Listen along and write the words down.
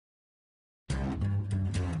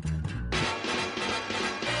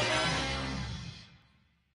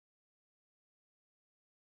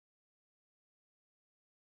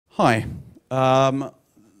Hi.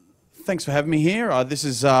 Thanks for having me here. This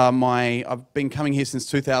is I've been coming here since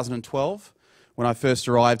 2012. When I first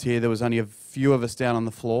arrived here, there was only a few of us down on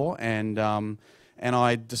the floor, and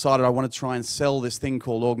I decided I wanted to try and sell this thing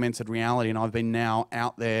called augmented reality, and I've been now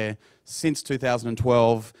out there since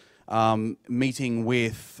 2012, meeting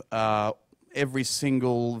with every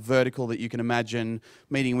single vertical that you can imagine,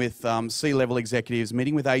 meeting with C-level executives,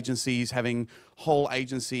 meeting with agencies, having whole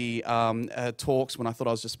agency talks when I thought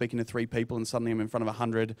I was just speaking to 3 people and suddenly I'm in front of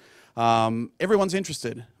 100. Everyone's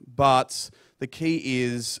interested, but the key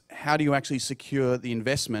is how do you actually secure the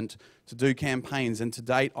investment to do campaigns? And to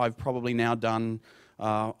date, I've probably now done,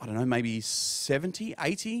 I don't know, maybe 70,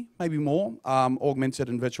 80, maybe more, augmented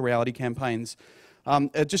and virtual reality campaigns.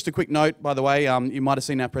 Just a quick note, by the way, you might have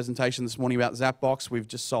seen our presentation this morning about Zappar. We've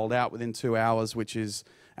just sold out within 2 hours, which is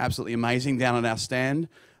absolutely amazing, down at our stand.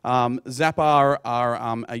 Zappar are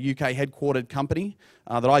a UK headquartered company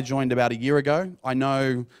that I joined about a year ago. I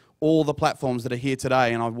know all the platforms that are here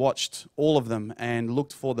today, and I've watched all of them and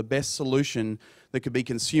looked for the best solution that could be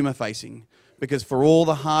consumer facing. Because for all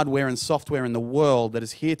the hardware and software in the world that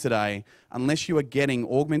is here today, unless you are getting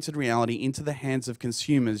augmented reality into the hands of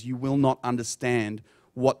consumers, you will not understand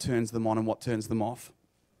what turns them on and what turns them off.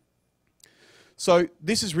 So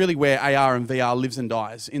this is really where AR and VR lives and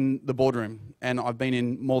dies, in the boardroom, and I've been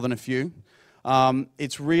in more than a few.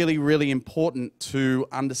 It's really, really important to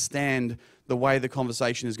understand the way the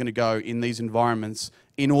conversation is going to go in these environments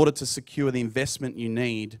in order to secure the investment you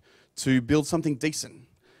need to build something decent.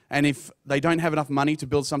 And if they don't have enough money to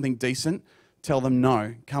build something decent, tell them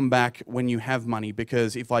no, come back when you have money,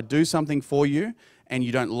 because if I do something for you and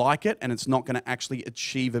you don't like it and it's not going to actually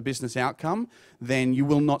achieve a business outcome, then you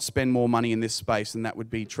will not spend more money in this space, and that would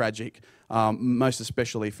be tragic, most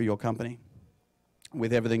especially for your company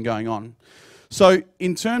with everything going on. So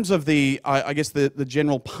in terms of I guess the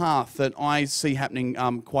general path that I see happening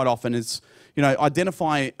quite often is,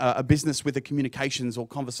 identify a business with a communications or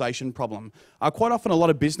conversation problem. Quite often a lot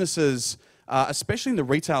of businesses, especially in the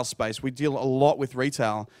retail space, we deal a lot with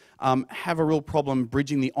retail, have a real problem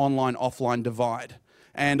bridging the online-offline divide.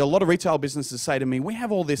 And a lot of retail businesses say to me, we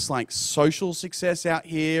have all this like social success out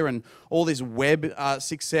here and all this web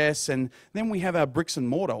success, and then we have our bricks and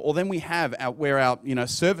mortar, or then we have where our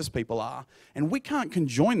service people are, and we can't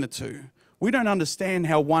conjoin the two. We don't understand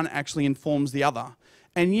how one actually informs the other.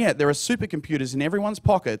 And yet there are supercomputers in everyone's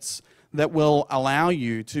pockets that will allow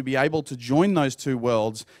you to be able to join those two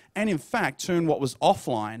worlds and in fact turn what was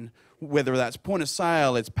offline, whether that's point of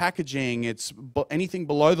sale, it's packaging, it's anything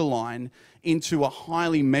below the line, into a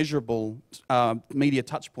highly measurable media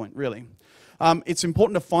touch point, really. It's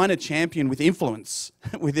important to find a champion with influence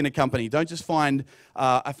within a company. Don't just find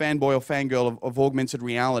a fanboy or fangirl of augmented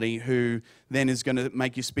reality who then is going to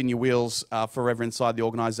make you spin your wheels forever inside the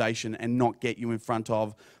organization and not get you in front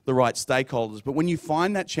of the right stakeholders. But when you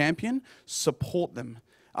find that champion, support them.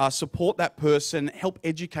 Support that person, help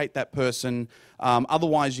educate that person.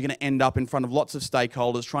 Otherwise, you're going to end up in front of lots of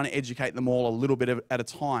stakeholders trying to educate them all a little bit at a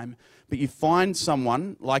time. But you find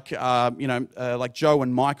someone like, like Joe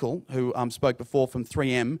and Michael, who spoke before from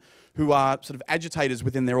 3M, who are sort of agitators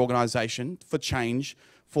within their organisation for change,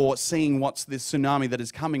 for seeing what's this tsunami that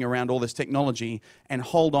is coming around all this technology, and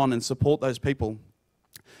hold on and support those people.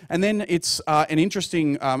 And then it's an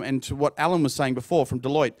interesting, and to what Alan was saying before from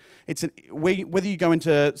Deloitte, it's whether you go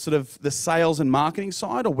into sort of the sales and marketing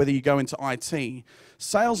side or whether you go into IT.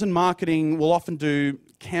 Sales and marketing will often do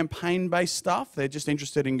campaign-based stuff. They're just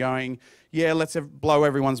interested in going, yeah, let's blow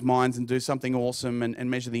everyone's minds and do something awesome and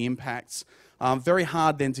measure the impacts. Very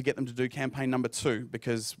hard then to get them to do campaign number 2,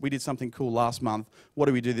 because we did something cool last month. What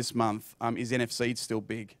do we do this month? Is NFC still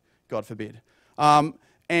big? God forbid.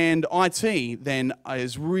 And IT then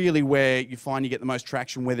is really where you find you get the most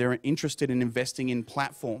traction, where they're interested in investing in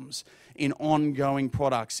platforms, in ongoing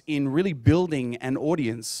products, in really building an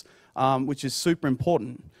audience, which is super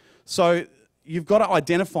important. So you've got to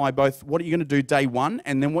identify both what are you going to do day one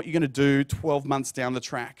and then what you're going to do 12 months down the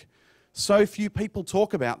track. So few people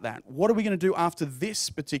talk about that. What are we going to do after this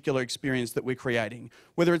particular experience that we're creating?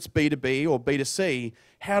 Whether it's B2B or B2C,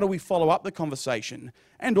 how do we follow up the conversation?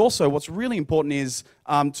 And also what's really important is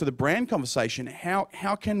to the brand conversation,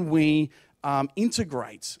 how can we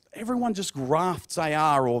integrate? Everyone just grafts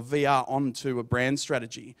AR or VR onto a brand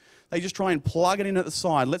strategy. They just try and plug it in at the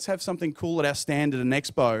side. Let's have something cool at our stand at an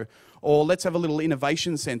expo, or let's have a little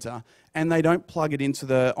innovation center, and they don't plug it into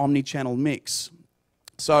the omni-channel mix.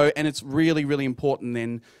 So, and it's really, really important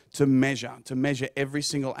then to measure every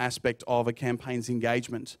single aspect of a campaign's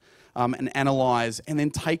engagement and analyze, and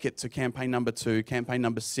then take it to campaign number 2, campaign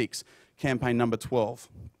number 6, campaign number 12.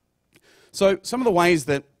 So some of the ways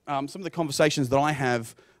that some of the conversations that I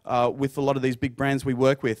have with a lot of these big brands we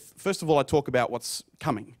work with, first of all, I talk about what's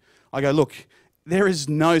coming. I go, look, there is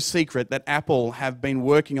no secret that Apple have been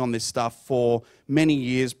working on this stuff for many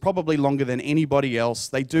years, probably longer than anybody else.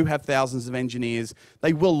 They do have thousands of engineers.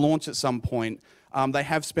 They will launch at some point. They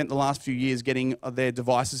have spent the last few years getting their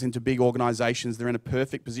devices into big organizations. They're in a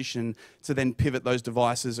perfect position to then pivot those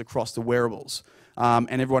devices across the wearables. And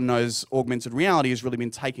everyone knows augmented reality has really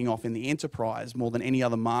been taking off in the enterprise more than any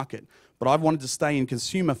other market. But I've wanted to stay in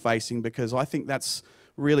consumer facing because I think that's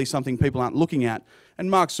really something people aren't looking at.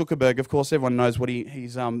 And Mark Zuckerberg, of course, everyone knows what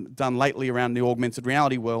he's done lately around the augmented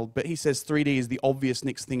reality world, but he says 3D is the obvious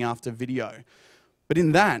next thing after video. But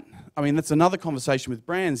in that, I mean, that's another conversation with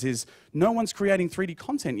brands is no one's creating 3D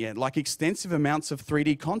content yet, like extensive amounts of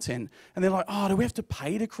 3D content. And they're like, oh, do we have to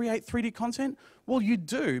pay to create 3D content? Well, you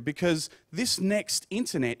do, because this next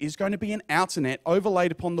internet is going to be an outernet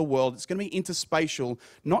overlaid upon the world. It's going to be interspatial,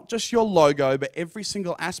 not just your logo, but every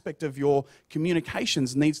single aspect of your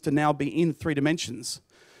communications needs to now be in 3 dimensions.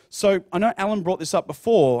 So I know Alan brought this up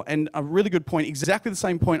before, and a really good point, exactly the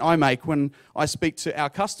same point I make when I speak to our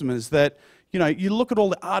customers, that you know, you look at all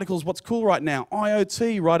the articles, what's cool right now,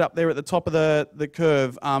 IoT right up there at the top of the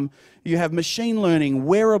curve. You have machine learning,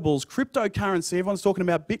 wearables, cryptocurrency, everyone's talking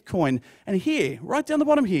about Bitcoin. And here, right down the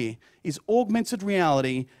bottom here, is augmented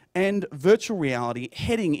reality and virtual reality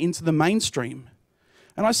heading into the mainstream.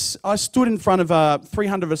 And I stood in front of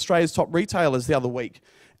 300 of Australia's top retailers the other week,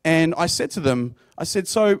 and I said to them,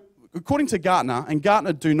 so according to Gartner, and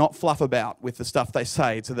Gartner do not fluff about with the stuff they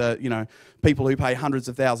say to the people who pay hundreds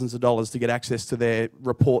of thousands of dollars to get access to their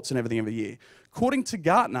reports and everything every year. According to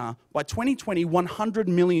Gartner, by 2020, 100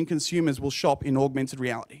 million consumers will shop in augmented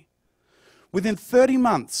reality. Within 30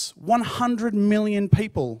 months, 100 million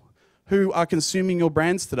people who are consuming your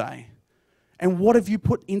brands today. And what have you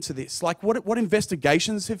put into this? Like, what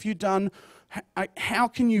investigations have you done? How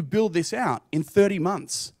can you build this out in 30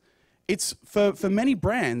 months? It's, for many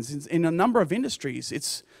brands in a number of industries,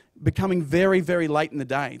 it's becoming very, very late in the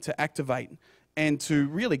day to activate and to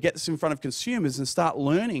really get this in front of consumers and start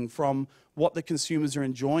learning from what the consumers are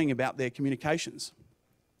enjoying about their communications.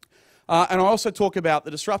 And I also talk about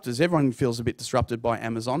the disruptors. Everyone feels a bit disrupted by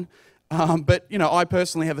Amazon. But I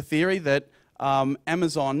personally have a theory that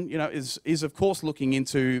Amazon, is of course looking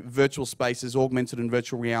into virtual spaces, augmented and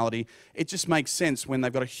virtual reality. It just makes sense when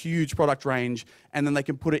they've got a huge product range and then they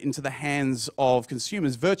can put it into the hands of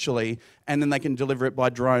consumers virtually, and then they can deliver it by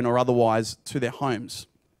drone or otherwise to their homes.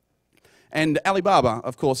 And Alibaba,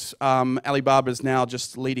 of course, Alibaba is now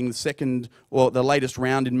just leading the latest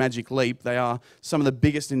round in Magic Leap. They are some of the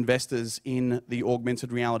biggest investors in the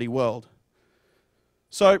augmented reality world.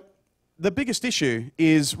 So the biggest issue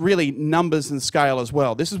is really numbers and scale as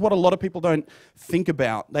well. This is what a lot of people don't think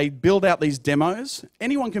about. They build out these demos.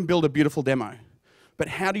 Anyone can build a beautiful demo. But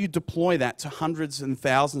how do you deploy that to hundreds and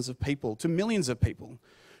thousands of people, to millions of people?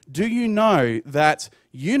 Do you know that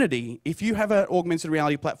Unity, if you have an augmented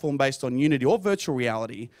reality platform based on Unity or virtual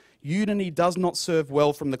reality, Unity does not serve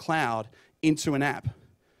well from the cloud into an app?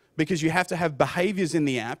 Because you have to have behaviors in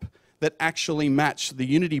the app that actually match the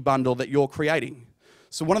Unity bundle that you're creating.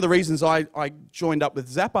 So one of the reasons I joined up with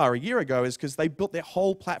Zappar a year ago is because they built their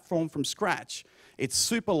whole platform from scratch. It's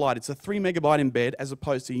super light. It's a 3 megabyte embed as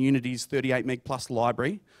opposed to Unity's 38 meg plus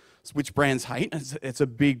library, which brands hate. It's a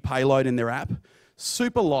big payload in their app.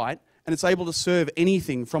 Super light, and it's able to serve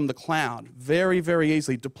anything from the cloud very, very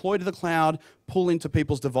easily. Deploy to the cloud, pull into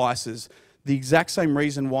people's devices. The exact same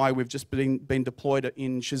reason why we've just been deployed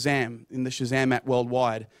in Shazam, in the Shazam app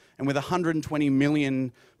worldwide. And with 120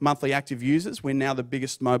 million monthly active users, we're now the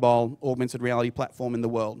biggest mobile augmented reality platform in the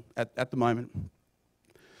world at the moment.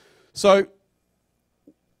 So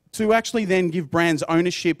to actually then give brands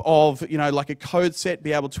ownership of, like a code set,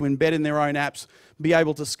 be able to embed in their own apps, be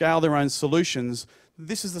able to scale their own solutions,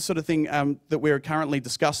 this is the sort of thing that we're currently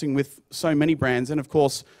discussing with so many brands. And of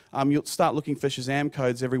course, you'll start looking for Shazam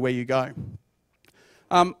codes everywhere you go.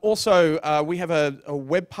 Also, we have a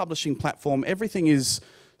web publishing platform. Everything is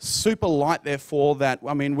super light, therefore, that,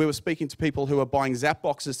 we were speaking to people who are buying Zap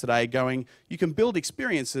boxes today going, you can build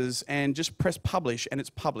experiences and just press publish and it's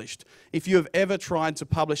published. If you have ever tried to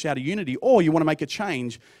publish out of Unity or you want to make a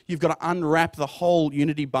change, you've got to unwrap the whole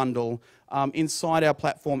Unity bundle. Inside our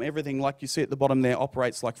platform, everything, like you see at the bottom there,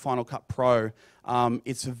 operates like Final Cut Pro.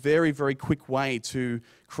 It's a very, very quick way to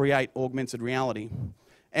create augmented reality.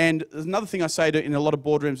 And another thing I say in a lot of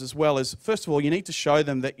boardrooms as well is, first of all, you need to show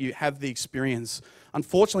them that you have the experience.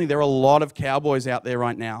 Unfortunately, there are a lot of cowboys out there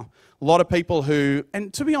right now. A lot of people who,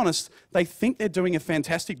 and to be honest, they think they're doing a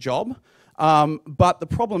fantastic job, But the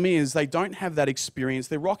problem is they don't have that experience.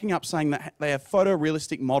 They're rocking up saying that they have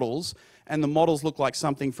photorealistic models, and the models look like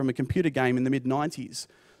something from a computer game in the mid-90s.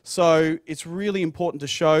 So it's really important to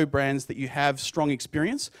show brands that you have strong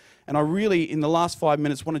experience. And I really, in the last 5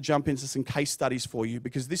 minutes, want to jump into some case studies for you,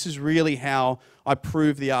 because this is really how I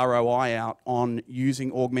prove the ROI out on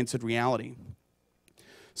using augmented reality.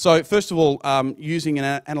 So first of all, using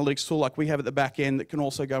an analytics tool like we have at the back end that can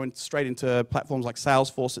also go straight into platforms like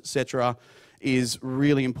Salesforce, etc., is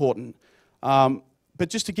really important. But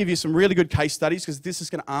just to give you some really good case studies, because this is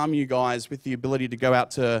going to arm you guys with the ability to go out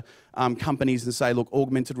to companies and say, look,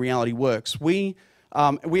 augmented reality works. We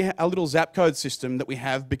have a little zap code system that we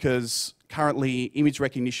have because currently image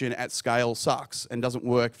recognition at scale sucks and doesn't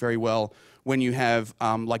work very well when you have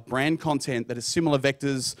like brand content that is similar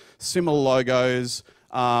vectors, similar logos.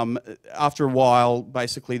 After a while,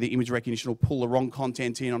 basically the image recognition will pull the wrong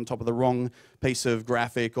content in on top of the wrong piece of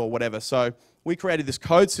graphic or whatever. So we created this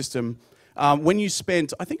code system. When you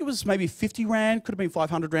spent, I think it was maybe 50 Rand, could have been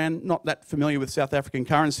 500 Rand, not that familiar with South African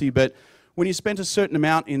currency, but when you spent a certain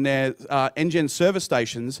amount in their NGen server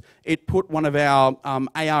stations, it put one of our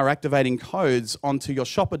AR activating codes onto your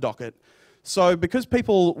shopper docket. So because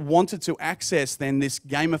people wanted to access then this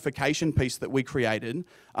gamification piece that we created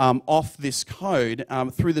off this code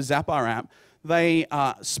through the Zappar app, they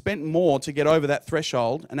spent more to get over that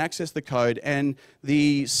threshold and access the code, and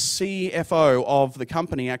the CFO of the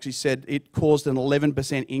company actually said it caused an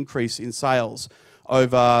 11% increase in sales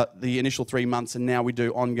over the initial 3 months, and now we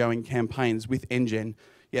do ongoing campaigns with NGen.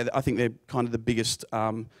 Yeah, I think they're kind of the biggest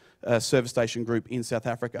service station group in South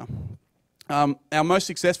Africa. Our most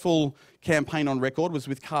successful campaign on record was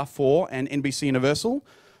with Carrefour and NBC Universal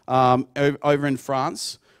over in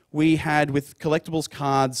France. We had, with collectibles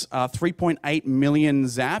cards, 3.8 million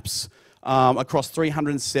zaps across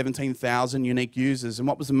 317,000 unique users. And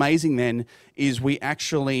what was amazing then is we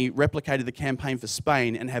actually replicated the campaign for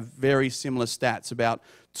Spain and have very similar stats about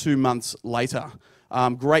 2 months later.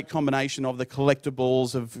 Great combination of the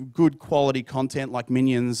collectibles, of good quality content like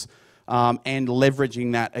Minions, and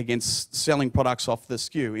leveraging that against selling products off the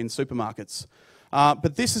SKU in supermarkets.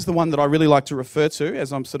 But this is the one that I really like to refer to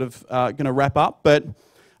as I'm sort of going to wrap up. But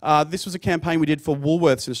this was a campaign we did for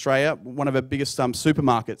Woolworths in Australia, one of our biggest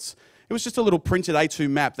supermarkets. It was just a little printed A2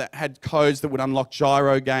 map that had codes that would unlock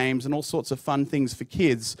gyro games and all sorts of fun things for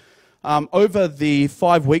kids. Over the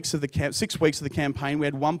 6 weeks of the campaign, we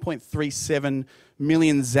had 1.37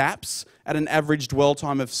 million zaps at an average dwell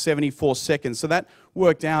time of 74 seconds. So that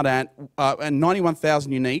worked out at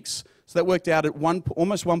 91,000 uniques. So that worked out at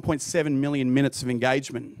almost 1.7 million minutes of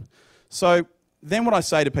engagement. So then what I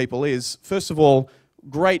say to people is, first of all,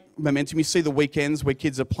 great momentum. You see the weekends where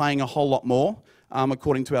kids are playing a whole lot more,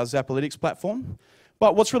 according to our Zappalytics platform.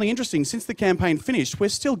 But what's really interesting, since the campaign finished, we're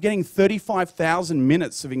still getting 35,000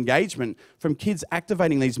 minutes of engagement from kids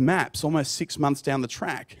activating these maps almost 6 months down the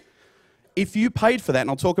track. If you paid for that, and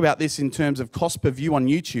I'll talk about this in terms of cost per view on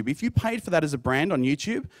YouTube, if you paid for that as a brand on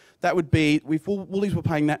YouTube, that would be, if Woolies were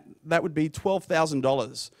paying that, that would be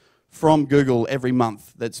 $12,000 from Google every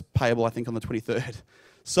month. That's payable, I think, on the 23rd.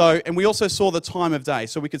 So, and we also saw the time of day.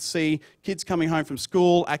 So we could see kids coming home from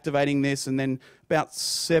school, activating this, and then about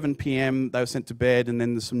 7 p.m. they were sent to bed, and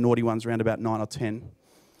then there's some naughty ones around about 9 or 10.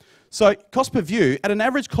 So cost per view, at an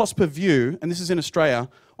average cost per view, and this is in Australia,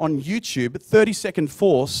 on YouTube, 30-second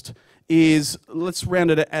forced is, let's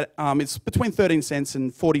round it at, it's between 13 cents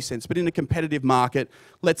and 40 cents, but in a competitive market,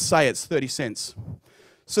 let's say it's 30 cents.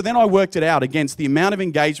 So then I worked it out against the amount of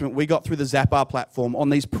engagement we got through the Zappar platform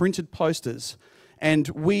on these printed posters. And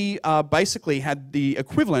we basically had the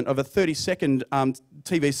equivalent of a 30-second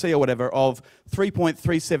TVC or whatever of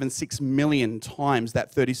 3.376 million times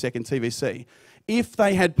that 30-second TVC. If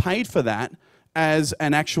they had paid for that as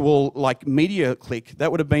an actual like media click,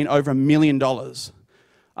 that would have been over $1 million.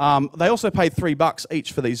 They also paid $3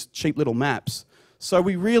 each for these cheap little maps. So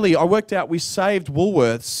I worked out we saved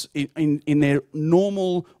Woolworths in their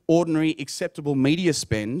normal, ordinary, acceptable media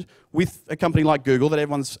spend with a company like Google that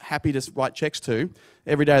everyone's happy to write checks to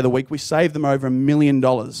every day of the week. We saved them over $1 million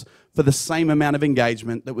for the same amount of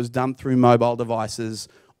engagement that was done through mobile devices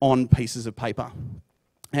on pieces of paper.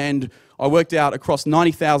 And I worked out across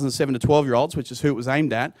 90,000 7 to 12-year-olds, which is who it was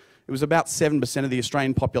aimed at, it was about 7% of the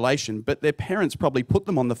Australian population, but their parents probably put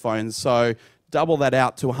them on the phones, so double that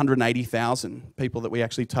out to 180,000 people that we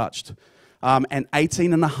actually touched. And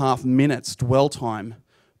 18.5 minutes dwell time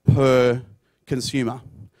per consumer.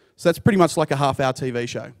 So that's pretty much like a half-hour TV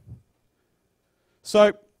show.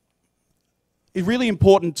 So it's really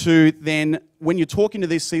important to then, when you're talking to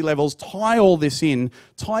these C-levels, tie all this in,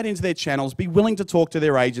 tie it into their channels, be willing to talk to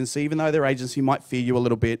their agency, even though their agency might fear you a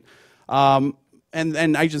little bit.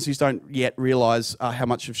 And agencies don't yet realise how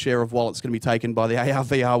much of share of wallet's going to be taken by the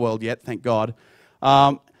AR/VR world yet, thank God.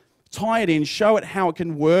 Tie it in, show it how it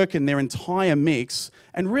can work in their entire mix,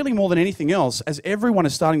 and really more than anything else, as everyone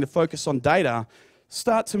is starting to focus on data,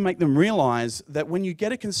 start to make them realise that when you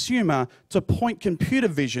get a consumer to point computer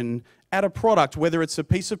vision at a product, whether it's a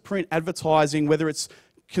piece of print advertising, whether it's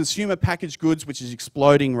consumer packaged goods, which is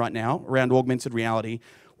exploding right now around augmented reality,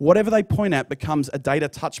 whatever they point at becomes a data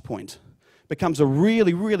touch point. Becomes a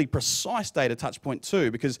really, really precise data touch point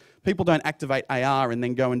too, because people don't activate AR and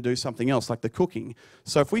then go and do something else like the cooking.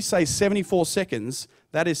 So if we say 74 seconds,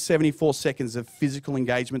 that is 74 seconds of physical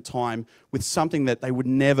engagement time with something that they would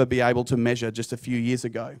never be able to measure just a few years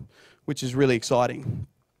ago, which is really exciting.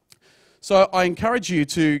 So I encourage you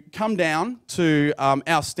to come down to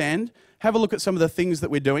our stand, have a look at some of the things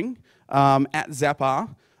that we're doing at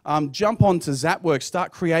Zappar, jump onto Zapworks,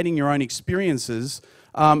 start creating your own experiences.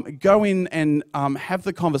 Go in and have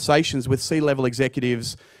the conversations with C-level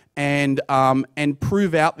executives and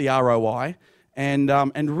prove out the ROI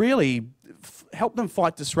and really help them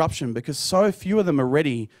fight disruption, because so few of them are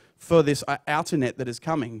ready for this outernet that is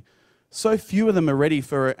coming. So few of them are ready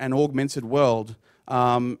for an augmented world.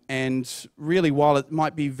 And really, while it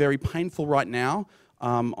might be very painful right now,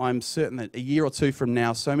 I'm certain that a year or two from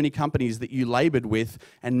now, so many companies that you laboured with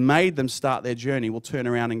and made them start their journey will turn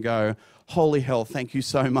around and go, holy hell, thank you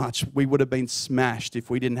so much. We would have been smashed if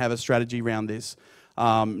we didn't have a strategy around this,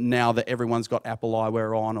 now that everyone's got Apple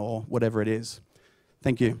eyewear on or whatever it is.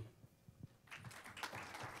 Thank you.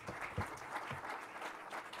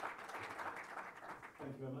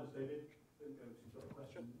 Thank you very much, David. You've got a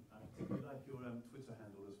question. I particularly like your Twitter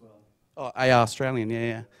handle as well. Oh, AR Australian,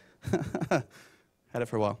 yeah. Had it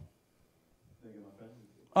for a while. There you go, my friend.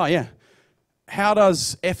 Oh, yeah. How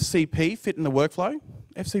does FCP fit in the workflow?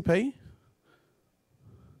 FCP?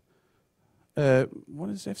 What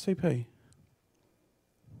is FCP?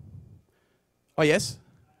 Oh, yes?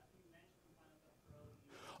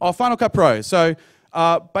 Oh, Final Cut Pro. So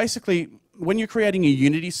basically, when you're creating a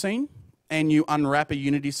Unity scene and you unwrap a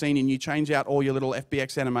Unity scene and you change out all your little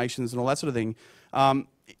FBX animations and all that sort of thing,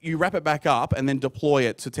 you wrap it back up and then deploy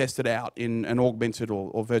it to test it out in an augmented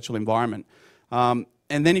or virtual environment.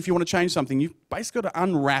 And then if you want to change something, you've basically got to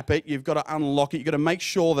unwrap it, you've got to unlock it, you've got to make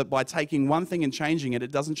sure that by taking one thing and changing it,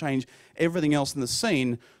 it doesn't change everything else in the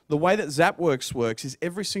scene. The way that Zapworks works is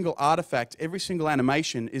every single artifact, every single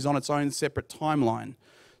animation is on its own separate timeline.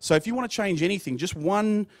 So if you want to change anything, just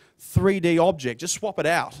one 3D object, just swap it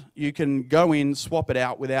out. You can go in, swap it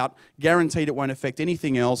out without, guaranteed it won't affect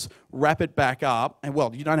anything else, wrap it back up, and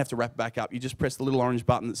well, you don't have to wrap it back up. You just press the little orange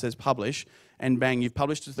button that says publish, and bang, you've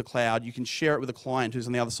published it to the cloud. You can share it with a client who's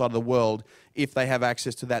on the other side of the world if they have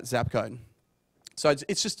access to that Zap code. So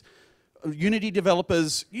it's just, Unity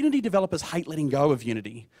developers hate letting go of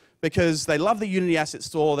Unity, because they love the Unity asset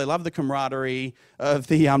store, they love the camaraderie of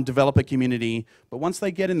the developer community, but once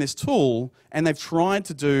they get in this tool, and they've tried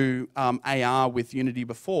to do AR with Unity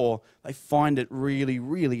before, they find it really,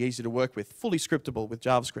 really easy to work with, fully scriptable with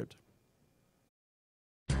JavaScript.